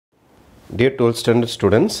Dear 12th standard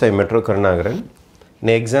students, I am Metro Karnagaran. In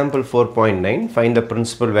example 4.9, find the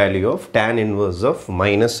principal value of tan inverse of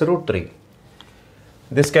minus root 3.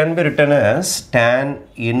 This can be written as tan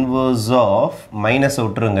inverse of minus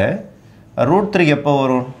root 3 எப்போ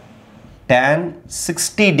வரும்? tan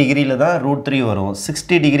 60 degree ல தான் root 3 வரும்.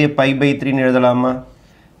 60 degree pi by 3 னு எழுதலாமா?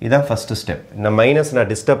 இதான் first step. இந்த minus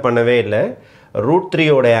நான் டிஸ்டர்ப் பண்ணவே இல்லை. root 3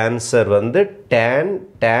 ஓட ஆன்சர் வந்து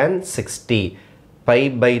tan 60. Pi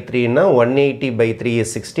by 3 na 180 by 3 is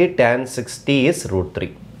 60. Tan 60 is root 3.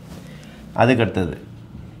 அதுக்கடுத்தது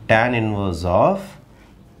tan inverse of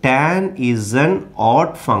tan is an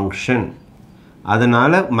odd function.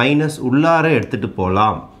 அதனால மைனஸ் உள்ளார எடுத்துட்டு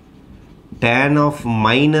போலாம். Tan of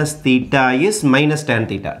minus theta is minus tan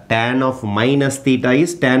theta. Tan of minus theta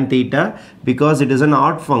is tan theta because it is an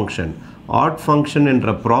odd function. Odd function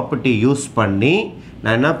என்ற property use பண்ணி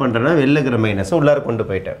நான் என்ன பண்றேன்னா வெளில இருக்கிற மைனஸை உள்ளார கொண்டு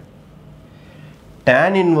போயிட்டேன்.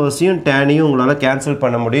 tan inverse tan உங்களால கேன்சல்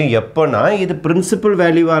பண்ண முடியும் எப்போனா இது பிரின்சிபல்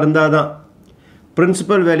வேல்யூவா இருந்தாதான்.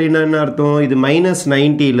 பிரின்சிபல் வேல்யூனா என்ன அர்த்தம்? இது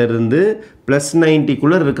 -90 ல இருந்து +90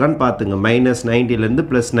 குள்ள இருக்கான்னு பாத்துங்க. -90 ல இருந்து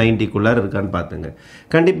 +90 குள்ள இருக்கான்னு பாத்துங்க.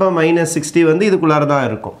 கண்டிப்பா -60 வந்து இதுக்குள்ளார தான்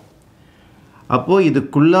இருக்கும். அப்போ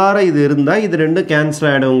இதுக்குள்ளார இது இருந்தா இது ரெண்டும் கேன்சல்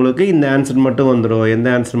ஆயிடும். உங்களுக்கு இந்த ஆன்சர் மட்டும் வந்துரும். எந்த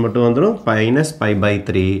ஆன்சர் மட்டும் வந்துரும்?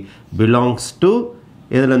 -pi/3 belongs to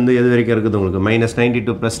எதுல இருந்து எது வரைக்கும் இருக்குது உங்களுக்கு -90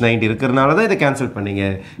 to +90 இருக்குறனால தான் இத கேன்சல் பண்ணீங்க.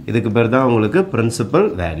 இதுக்கு பேர் தான் உங்களுக்கு பிரின்சிபல்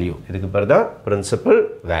வேல்யூ. இதுக்கு பேர் தான் பிரின்சிபல்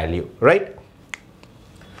வேல்யூ, ரைட்?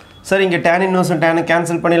 சரி, இங்க tan inverse tan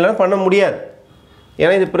கேன்சல் பண்ணிடலாம், பண்ண முடியாது.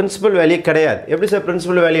 ஏன்னா இது பிரின்சிபல் வேல்யூ கிடையாது. எப்படி சார்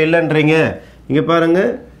பிரின்சிபல் வேல்யூ இல்லன்றீங்க? இங்க பாருங்க,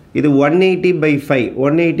 இது 180/5.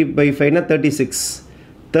 180/5 னா 36.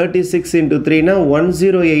 36 * 3 னா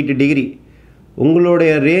 108 டிகிரி.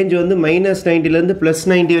 உங்களுடைய ரேஞ்ச் வந்து -90 ல இருந்து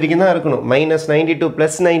 +90 வரைக்கும் தான் இருக்கணும். -90 to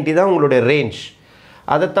 +90 தான் உங்களுடைய ரேஞ்ச்.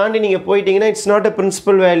 அதை தாண்டி நீங்க போயிட்டீங்கன்னா it's not a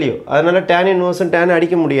principal value. அதனால tan inverse tan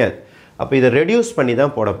அடிக்க முடியாது. அப்ப இத ரெடியூஸ் பண்ணி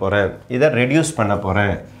தான் போட போறேன். இத ரெடியூஸ் பண்ண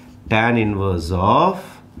போறேன். tan inverse of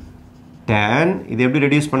tan இது எப்படி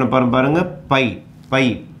ரெடியூஸ் பண்ண போறேன் பாருங்க.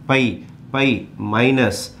 pi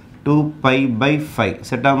minus 2pi/5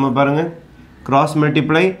 செட் ஆகுமா பாருங்க. cross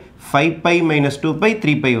multiply 5pi minus 2pi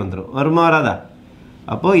 3pi வந்துரும். வருமா வராதா?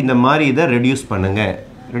 அப்போ இந்த மாதிரி இத ரெடியூஸ் பண்ணுங்க.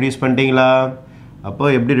 ரெடியூஸ் பண்ணிட்டீங்களா? அப்போ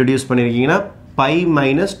எப்படி ரெடியூஸ் பண்ணிருக்கீங்கன்னா pi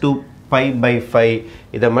minus 2pi/5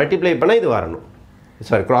 இத மல்டிப்ளை பண்ணா இது வரணும்.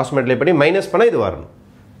 சாரி, கிராஸ் மல்டிப்ளை பண்ணி மைனஸ் பண்ணா இது வரணும்.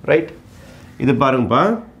 ரைட்? இது பாருங்கப்பா.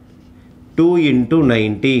 2 *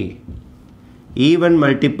 90 ஈவன்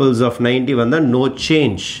மல்டிபிள்ஸ் ஆஃப் 90 வந்தா நோ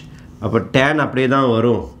சேஞ்ச். அப்போ tan அப்படியே தான்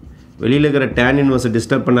வரும். வெளியில இருக்கிற tan inverse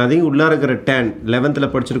டிஸ்டர்ப் பண்ணாதீங்க. உள்ள இருக்கிற tan 11th ல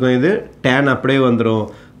படிச்சிருக்கோம். இது tan அப்படியே வந்துரும்.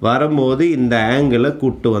 வரும்போது இந்த ஆங்கிளை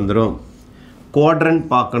கூட்டி வந்துரும். குவாட்ரண்ட்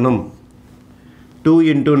பார்க்கணும். 2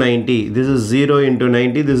 * 90. This is 0 *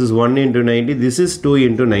 90. This is 1 * 90. This is 2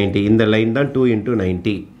 * 90. இந்த லைன் தான் 2 *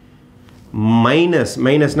 90.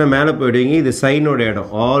 மைனஸ்னா மேலே போயிடுவீங்க. இது சைனோட இடம்.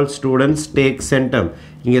 All students take centum.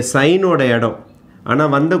 இங்கே சைனோட இடம்.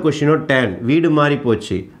 ஆனால் வந்த கொஷினோ tan. வீடு மாறி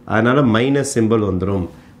போச்சு. அதனால மைனஸ் சிம்பிள் வந்துடும்.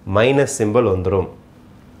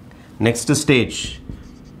 Next stage,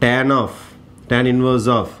 tan inverse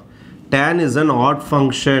of tan is an odd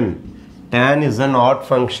function.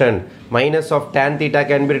 Minus of tan theta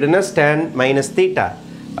can be written as tan minus theta.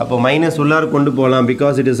 அப்போ மைனஸ் உள்ளார கொண்டு போகலாம்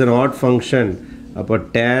because it is an odd function. அப்போ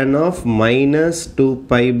tan of minus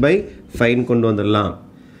 2pi/5 கொண்டு வந்துடலாம்.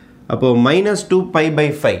 அப்போ minus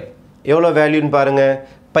 2pi/5 எவ்வளோ வேல்யூன்னு பாருங்க.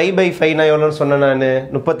 pi/5 நான் எவ்வளோன்னு சொன்னேன்? நான்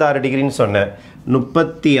 36 டிகிரின்னு சொன்னேன்.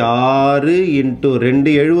 36 × 2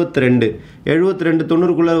 72. 72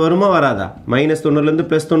 90க்குள்ள வருமா வராதா? -90 ல இருந்து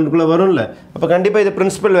 +90க்குள்ள வரும்ல. அப்ப கண்டிப்பா இது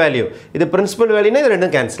பிரின்சிபல் வேல்யூ. இது பிரின்சிபல் வேல்யூனா இது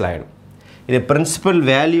ரெண்டும் கேன்சல் ஆயிடும். இது பிரின்சிபல்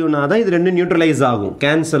வேல்யூனா தான் இது ரெண்டும் நியூட்ரலைஸ் ஆகும்,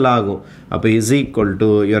 கேன்சல் ஆகும். அப்ப is equal to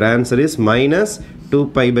your answer is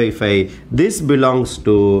 -2pi/5. This belongs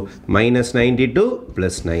to -90 to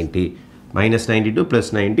 +90. -90 to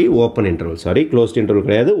 +90 open interval. Sorry, closed interval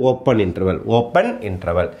கிடையாது, open interval.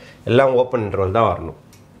 எல்லாம் open interval தான் வரணும்.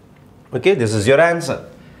 Okay, this is your answer.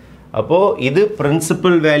 அப்போ இது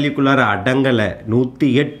பிரின்சிபல் வேல்யூக்குள்ளார அடங்கல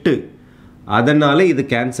 108. அதனால இது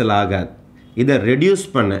கேன்சல் ஆகாது. இதை ரெடியூஸ்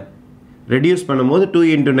பண்ணும்போது 2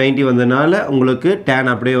 * 90 வந்தனால உங்களுக்கு tan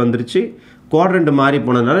அப்படியே வந்துருச்சு. குவாட்ரண்ட் மாறி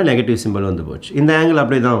போனதுனால நெகட்டிவ் சிம்பிள் வந்து போச்சு. இந்த ஆங்கிள்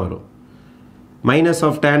அப்படியே தான் வரும். Minus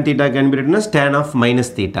of tan theta can be written as tan of minus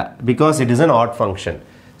theta because it is an odd function.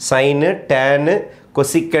 Sin, tan,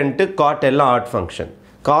 cosecant, cot எல்லாம் odd function.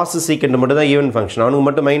 Cos, secant மட்டும் தான் even function. அவனுக்கு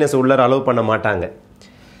மட்டும் மைனஸ் உள்ளார அலோவ் பண்ண மாட்டாங்க.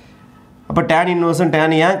 அப்போ tan inverse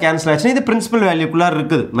tan ஏன் கேன்சல் ஆச்சுன்னா இது பிரின்சிபல் வேல்யூக்குள்ளார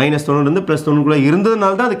இருக்குது. -90 இருந்து +90க்குள்ள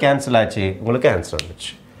இருந்ததுனால தான் அது கேன்சல் ஆச்சு. உங்களுக்கு ஆன்சர்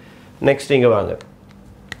வந்துச்சு. நெக்ஸ்ட் இங்க வாங்க.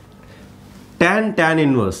 tan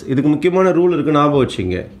inverse இதுக்கு முக்கியமான ரூல் இருக்கு, ஞாபகம்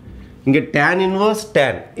வச்சுங்க. இங்கே tan inverse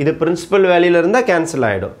tan இது பிரின்சிபல் வேல்யூல இருந்தால் கேன்சல்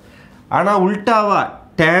ஆகிடும். ஆனால் உல்டாவா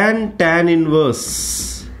tan inverse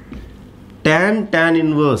tan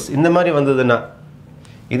inverse இந்த மாதிரி வந்ததுன்னா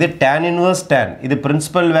இது tan inverse tan இது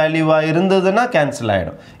பிரின்சிபல் வேல்யூவாக இருந்ததுன்னா கேன்சல்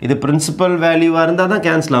ஆகிடும். இது பிரின்சிபல் வேல்யூவாக இருந்தால் தான்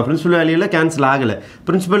கேன்சல் ஆகும். பிரின்சிபல் வேல்யூவில் கேன்சல் ஆகலை.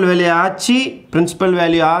 பிரின்சிபல் வேல்யூ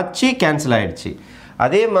ஆச்சு கேன்சல் ஆகிடுச்சு.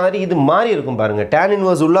 அதே மாதிரி இது மாறி இருக்கும் பாருங்கள். tan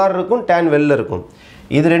inverse உள்ளார இருக்கும், tan வெளில இருக்கும்.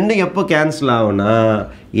 இது ரெண்டும் எப்போ கேன்சல் ஆகும்னா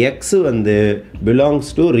எக்ஸ் வந்து பிலாங்ஸ்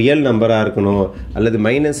டு ரியல் நம்பராக இருக்கணும், அல்லது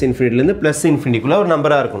மைனஸ் இன்ஃபினிட்டிலேருந்து ப்ளஸ் இன்ஃபினிட்டிக்குள்ளே ஒரு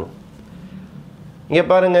நம்பராக இருக்கணும். இங்கே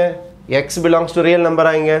பாருங்கள், எக்ஸ் பிலாங்ஸ் டு ரியல்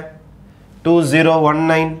நம்பராக இங்கே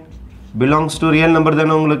 2019 பிலாங்ஸ் டு ரியல் நம்பர்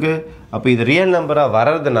தானே உங்களுக்கு. அப்போ இது ரியல் நம்பராக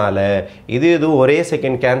வர்றதுனால இதுவும் ஒரே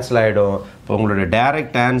செகண்ட் கேன்சல் ஆகிடும். இப்போ உங்களோட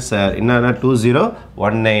டைரக்ட் ஆன்சர் என்னன்னா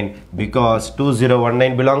 2019 because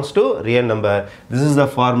 2019 belongs to real number. This is the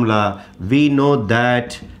formula. we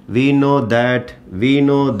know that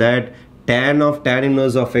tan of tan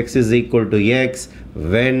inverse of x is equal to x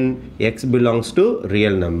when x belongs to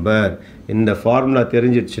real number. இந்த formula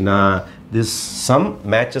தெரிஞ்சிடுச்சுன்னா this sum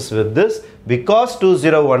matches with this because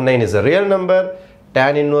 2019 is a real number.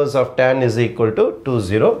 Tan inverse of tan is equal to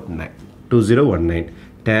 2019.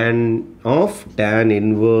 Tan of tan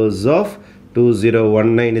inverse of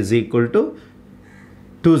 2019 is equal to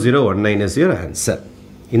 2019 is your answer.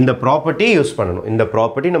 இந்த property use பண்ணணும். இந்த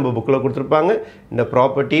property நம்ம புக்கில் கொடுத்துருப்பாங்க. இந்த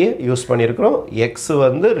ப்ராப்பர்ட்டியை use பண்ணியிருக்கிறோம். X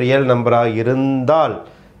வந்து ரியல் நம்பராக இருந்தால்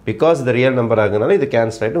பிகாஸ் இது ரியல் நம்பர் ஆகுனால இது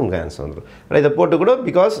கேன்சல் ஆகிட்டு உங்கள் ஆன்சர் வந்துடும். இதை போட்டு கூட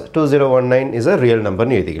பிகாஸ் 2019 இஸ் அ ரியல்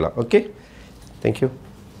நம்பர்னு எழுதிக்கலாம். Okay, thank you.